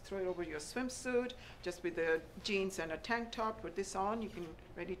to just throw it over your swimsuit, just with the jeans and a tank top. Put this on, you can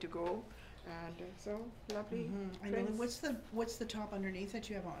ready to go. And so lovely I know. prints. What's the top underneath that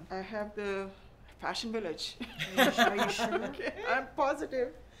you have on? I have the Fashion Village. Are you sure? Okay, I'm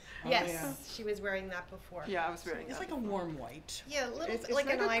positive. Yes, yeah. she was wearing that before. Yeah, I was wearing It's that. like a warm white. Yeah, a little It's like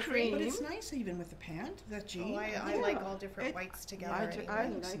an like a ivory. cream. But it's nice even with the pant, that jean. Oh, I Yeah. like all different It- whites together. I anyway.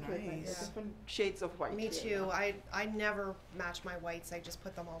 looks like it. nice. Different shades of white. Me yeah. too. I never match my whites. I just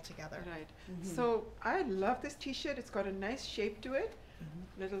put them all together. Right. So I love this t-shirt. It's got a nice shape to it.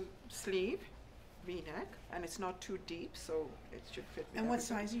 Little sleeve, V-neck, and it's not too deep, so it should fit me. And what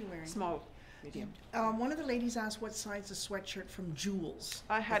everything. size are you wearing? Small, medium. One of the ladies asked what size the sweatshirt from Jules.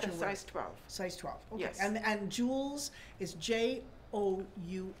 I had that a you're wearing. size 12. Size 12. Okay. Yes. And Jules is Joules.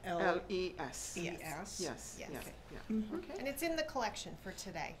 L-E-S. Yes. Yes. Yes. Yes. Yeah. Okay. Yeah. Okay. And it's in the collection for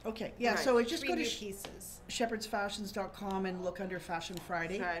today. Okay. Yeah. Right. So just 3 go to new pieces. shepherdsfashions.com and look under Fashion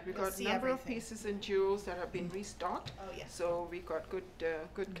Friday. Right. We You'll got a see number of everything. pieces in jewels that have been restocked. Oh yes. So we got good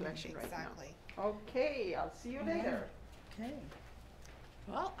collection right Exactly. now. Okay. I'll see you later. Okay.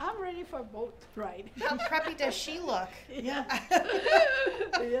 Well, I'm ready for boat ride. How preppy does she look? Yeah.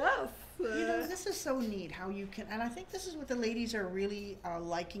 Yes. You know, this is so neat how you can, and I think this is what the ladies are really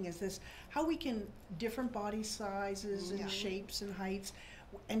liking, is this, how we can, different body sizes and Yeah. shapes and heights,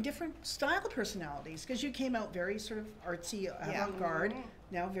 and different style personalities, because you came out very sort of artsy, avant-garde,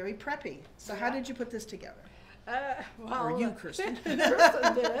 now very preppy. So how Yeah. did you put this together? Well, Or you, Kirsten.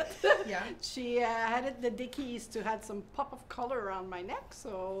 Kirsten did it. Yeah. She had it, the dickies to had some pop of color around my neck,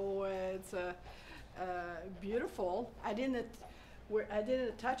 so it's beautiful. I didn't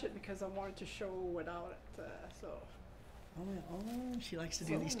attach it because I wanted to show without it. Oh, she likes to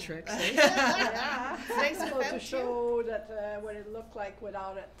do these So- tricks. Eh? Yeah, It's nice so of to them, too. show that what it looked like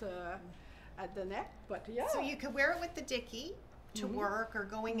without it at the neck. But yeah, So you could wear it with the dickie to work or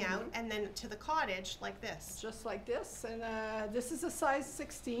going out, and then to the cottage like this. just like this, and this is a size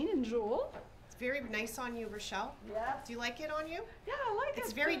 16 in jewel. It's very nice on you, Rochelle. Yeah, Do you like it on you? yeah, I like it.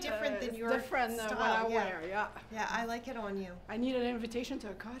 It's very different than it's your different when style, I yeah. wear. Yeah, Yeah, I like it on you. I need an invitation to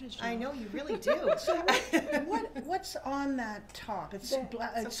a cottage. I now. know you really do. What's on that top? It's The-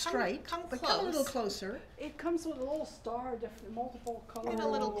 it's So striped, come but come a little close. closer. It comes with a little star, different multiple colors. Get a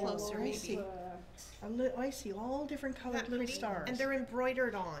little closer, maybe. I see all different colored Isn't that little pretty? stars. And they're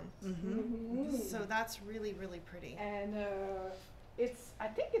embroidered on. Mm-hmm. So that's really, really pretty. And I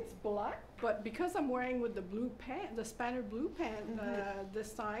think it's black, but because I'm wearing with the blue pant, the spanner blue pant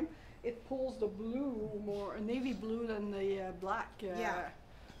this time, it pulls the blue more navy blue than the black. Yeah.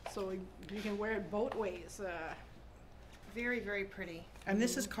 So you can wear it both ways. Very, very pretty. And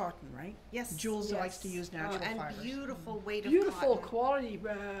this is cotton, right? Yes. Jules likes to Yes. use natural And fibers. beautiful weight Beautiful of cotton. quality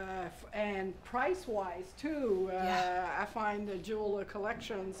and price-wise too. Yeah. I find the jewel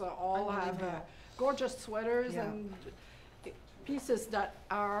collections all have Unbelievable. gorgeous sweaters Yeah. and pieces that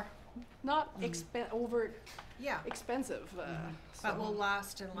are not over Yeah. expensive. But will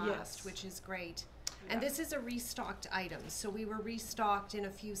last and last, Yes. which is great. And this is a restocked item. So we were restocked in a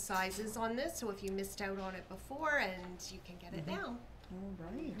few sizes on this. So if you missed out on it before, and you can get it now. All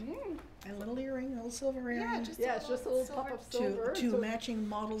right. Mm. And a little earring, a little silver earring. Yeah, just Yeah, it's just a little pop silver. of silver. to so- matching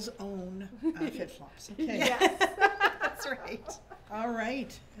model's own flip-flops. Okay. Yes. That's right. All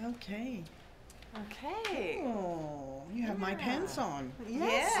right. Okay. Okay. Oh, you have my pants on.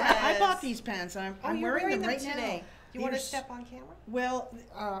 Yes. I bought these pants. I'm Oh, you're wearing them them right today. now. You want to These- step on camera? Well,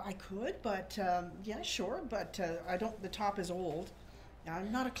 I could, but yeah, sure. But I don't. The top is old.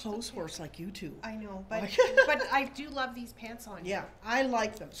 I'm not a clothes horse like you two. I know, but but I do love these pants on you. Yeah, I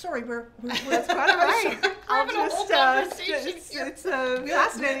like them. Sorry, we're That's quite all right. I'll having a whole just, conversation it's, here. it's a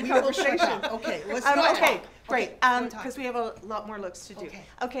fascinating we will shut conversation. up. Okay, let's Okay, talk. great. Okay, go talk. Because we have a lot more looks to do. Okay.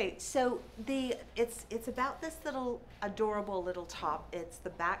 Okay, so it's about this little adorable little top. It's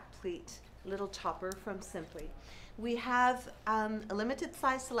the back pleat little topper from Simply. We have a limited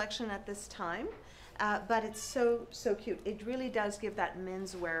size selection at this time. But it's so cute. It really does give that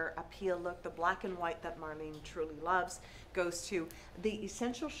menswear appeal look. The black and white that Marlene truly loves goes to. The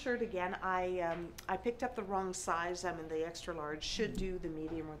essential shirt, again, I picked up the wrong size. I'm in the extra large. Should do the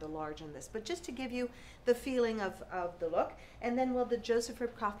medium or the large in this. But just to give you the feeling of the look. And then, well, the Joseph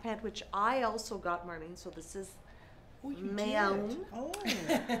Ribkoff pant, which I also got, Marlene. So this is Oh, you my did. own. Oh.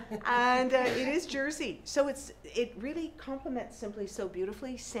 And it is jersey, so it really complements Simply so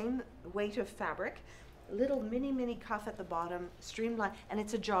beautifully. Same weight of fabric, little mini cuff at the bottom, streamlined, and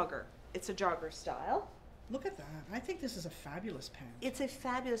it's a jogger. It's a jogger style. Look at that. I think this is a fabulous pant. It's a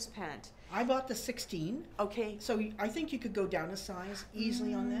fabulous pant. I bought the 16, Okay, so I think you could go down a size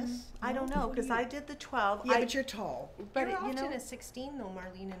easily on this. I don't know because I did the 12. Yeah, I, but you're tall. but You're it- you often know, a 16 though,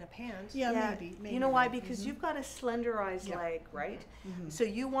 Marlene, in a pant. Yeah, maybe. You know why? right. Because you've got a slenderized Yeah. leg, right? Mhm. So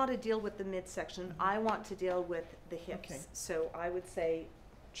you want to deal with the midsection. I want to deal with the hips. Okay. So I would say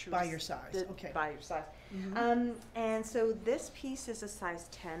choose By your size, okay. By your size. Mhm. And so this piece is a size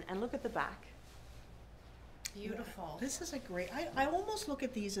 10, and look at the back. Beautiful. This is a great, I almost look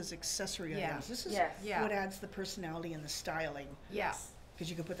at these as accessory Yeah. items. This is Yes. Yeah. what adds the personality and the styling. Yeah. Because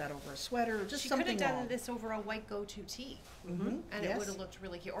you could put that over a sweater or just She could something have done long. this over a white go-to tee, Mhm. and it Yes. would have looked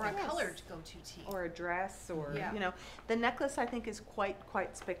really cute, or a Yes. colored go-to tee. Or a dress, or Yeah. you know, the necklace I think is quite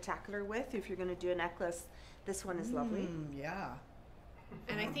spectacular with. If you're going to do a necklace, this one is lovely. Yeah.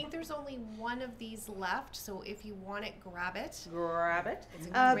 And I think there's only one of these left, so if you want it, grab it. Grab it. It's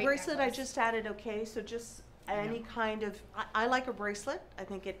a great Bracelet I necklace. just added. Okay, so just any kind of. I like a bracelet. I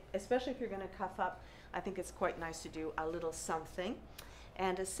think it, especially if you're going to cuff up. I think it's quite nice to do a little something,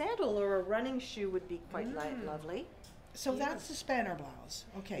 and a sandal or a running shoe would be quite lovely. So that's the spanner blouse.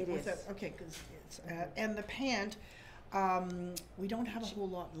 Okay. It with is. okay, because it's and the pant. We don't have a whole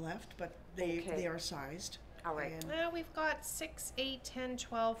lot left, but they Okay. are sized. All right. And- Well, we've got 6, 8, 10,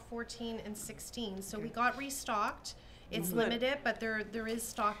 12, 14, and 16. So we Okay. got restocked. It's Good. limited, but there is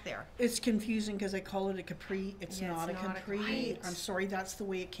stock there. It's confusing because they call it a capri. It's Yeah, not, it's a not a capri. capri. I'm sorry, that's the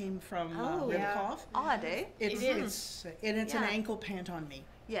way it came from Oh, yeah. Ribkoff. Odd, eh? It's, It is. and it's an Yeah. ankle pant on me.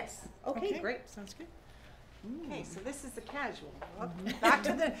 Yes. Okay, great. Sounds good. Okay, so this is the casual look. Back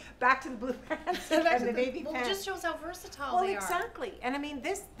to the blue pants and the navy Well, it pants. just shows how versatile Well, they are. exactly. And I mean,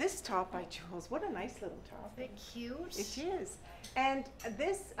 this top by Jules, what a nice little top. Isn't it cute? It is. And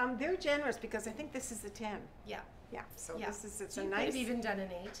this, they're generous because I think this is a 10. Yeah. Yeah, so Yeah. this is, it's So a you nice, could have even done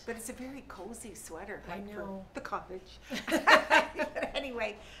an 8. but it's a very cozy sweater. I like, know. For the cottage. But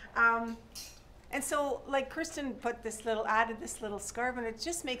anyway, and so like Kristen added this little scarf, and it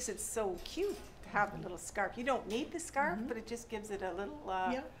just makes it so cute to have the little scarf. You don't need the scarf, but it just gives it a little,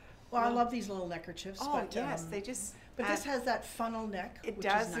 Yeah. Well, I love these little neckerchiefs. oh but, yes, they just. But this add- has that funnel neck, It which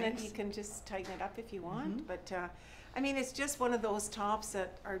does, is and nice. you can just tighten it up if you want. But I mean, it's just one of those tops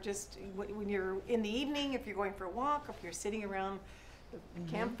that are just when you're in the evening, if you're going for a walk, if you're sitting around the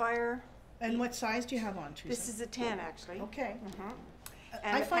campfire. And what size do you have on, Teresa? This is a 10, actually. Okay.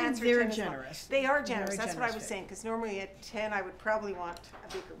 And I the find pants are they're 10 as well. generous. They are Very generous. That's what I generous was fit. saying. Because normally at 10, I would probably want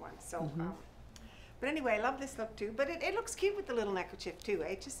a bigger one. So. But anyway, I love this look too. But it looks cute with the little neckerchief too.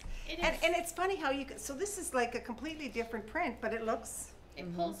 Eh? Just It and, is. and it's funny how you can. So this is like a completely different print, but it looks.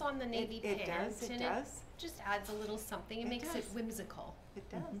 It pulls on the navy it pants, does, it and does. it just adds a little something. It, It makes it does. whimsical. It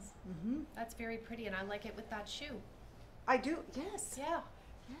does. That's very pretty, and I like it with that shoe. I do. Yes. Yeah.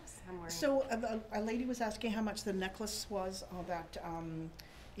 Yes. I'm wearing. So a lady was asking how much the necklace was that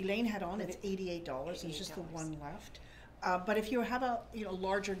Elaine had on. It's $88. It's just the $88. one left. But if you have a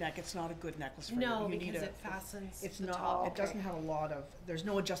larger neck, it's not a good necklace for No, you. You because need it fastens It's the not. top. It doesn't have a lot of. There's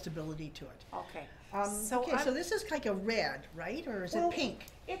no adjustability to it. Okay. Okay, so this is like a red, right, or is Well, it pink?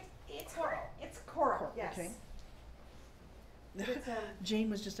 It's coral. It's coral. Yes. Okay. It's, Jane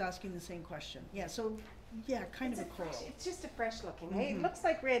was just asking the same question. Yeah. So, yeah, kind of a coral. It's just a fresh looking. Eh? It looks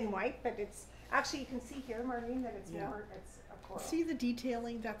like red and white, but it's actually you can see here, Marlene, that it's Yeah. more. It's a coral. See the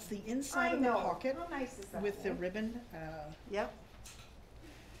detailing? That's the inside I of the know. pocket How nice is that? with the eh? ribbon. Yep.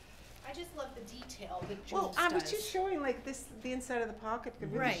 I just love the detail that Well, Jules I was does. just showing like this, the inside of the pocket. It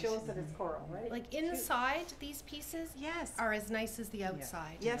really Right. shows that it's coral, right? Like Cute. inside, these pieces Yes. are as nice as the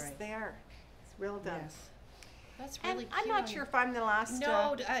outside. Yes, Right. they are. It's real done. Yes. That's And really cute. I'm not sure if I'm the last.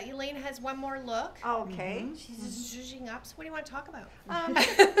 No, Elaine has one more look. Okay. She's just zhuzhing up. So what do you want to talk about?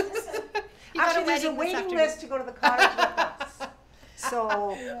 Actually, there's a waiting list to go to the cottage with us.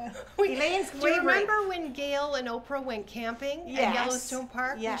 So Elaine's Do you wavering. remember when Gail and Oprah went camping at Yes. Yellowstone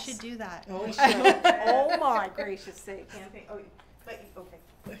Park? Yes. We should do that. Oh, We should. Oh my gracious sake. Okay,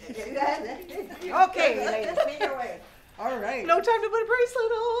 Elaine, take it away. all right. No time to put a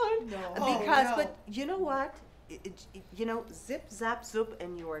bracelet on. No. Because, Oh, no. but you know what? you know, zip, zap, zoop,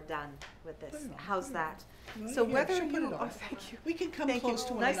 and you are done with this. Put it on, How's put it on. that? Well, So yeah, whether she'll put you, it on. oh, thank you. We can come Thank close you.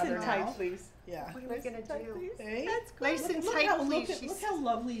 to one Nice another and tight, now. please. Yeah. What are we gonna do? Hey? That's good. Nice and Look tight, how, please. look how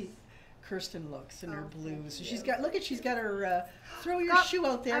lovely Kirsten looks in her Oh, blues. thank She's you. got, look at, she's got her, throw your Got- shoe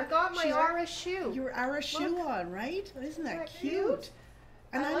out there. I've got my She's- Aura shoe. Your Ara shoe Look. on, right? Isn't that that cute? cute?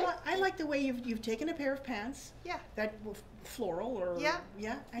 And I like I like the way you've taken a pair of pants, Yeah. that floral or Yeah.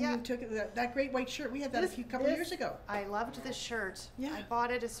 and Yeah. you took that great white shirt. We had that a couple This- years ago. I loved this shirt. Yeah. I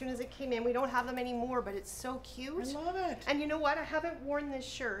bought it as soon as it came in. We don't have them anymore, but it's so I cute. love it. And you know what? I haven't worn this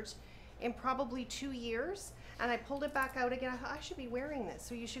shirt in probably 2 years. And I pulled it back out again. I thought I should be wearing this.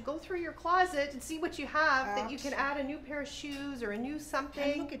 So you should go through your closet and see what you have that you can add a new pair of shoes or a new And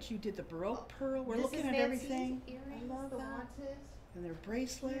something. look at you did the Baroque pearl. We're This looking is at Nancy's everything. Earrings, I love the that. wanted. And their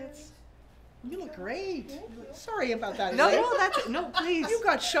bracelets. You look great. Sorry about that. No, Elaine. no, that's, no, please. You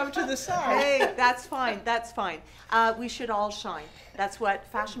got shoved to the side. Hey, that's fine, that's fine. We should all shine. That's what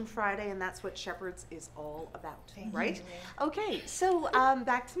Fashion Friday and that's what Shepherds is all about, Thank right? you. Okay, so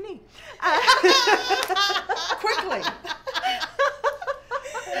back to me. Quickly.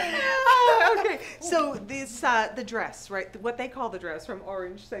 Okay, so this the dress, right? What they call the dress from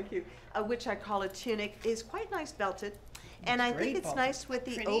Orange, thank you, which I call a tunic, is quite nice belted, and I Great think it's belted. nice with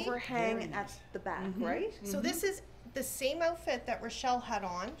the Pretty. overhang Very at nice. the back, right? So this is the same outfit that Rochelle had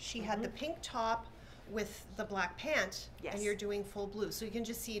on. She had the pink top with the black pant, Yes. and you're doing full blue. So you can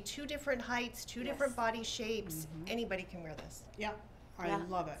just see 2 different heights, 2 different Yes. body shapes. Anybody can wear this. Yeah, I Yeah.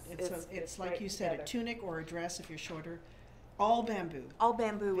 love it. It's It's like right you said, together. a tunic or a dress if you're shorter. All bamboo. All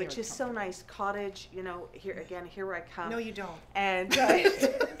bamboo, which Very is so nice. Cottage, you know. Here again, here I come. No, you don't. And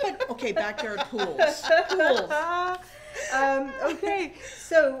But okay, backyard pools. Pools. okay,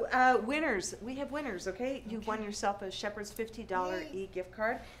 so winners. We have winners, okay? You won yourself a Shepherd's $50 Yay. e-gift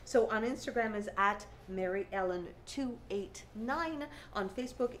card. So on Instagram is at MaryEllen289. On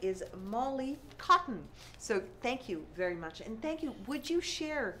Facebook is Molly Cotton. So thank you very much. And thank you. Would you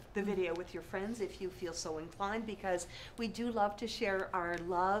share the video with your friends if you feel so inclined? Because we do love to share our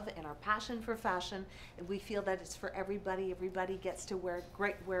love and our passion for fashion. And we feel that it's for everybody. Everybody gets to wear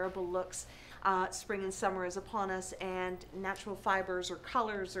great wearable looks. Spring and summer is upon us, and natural fibers or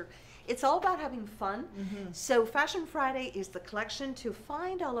colors, or it's all about having fun. So Fashion Friday is the collection to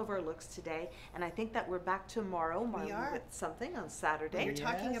find all of our looks today, and I think that we're back tomorrow, Marlene, are. with something on When Saturday. you're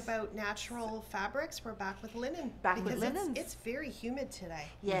talking Yes. about natural fabrics, we're back with linen. Back with because linens. It's very humid today.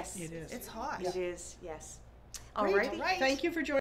 Yes, It is. It's hot. it is. Yes. Great. Alrighty. Right. Thank you for joining.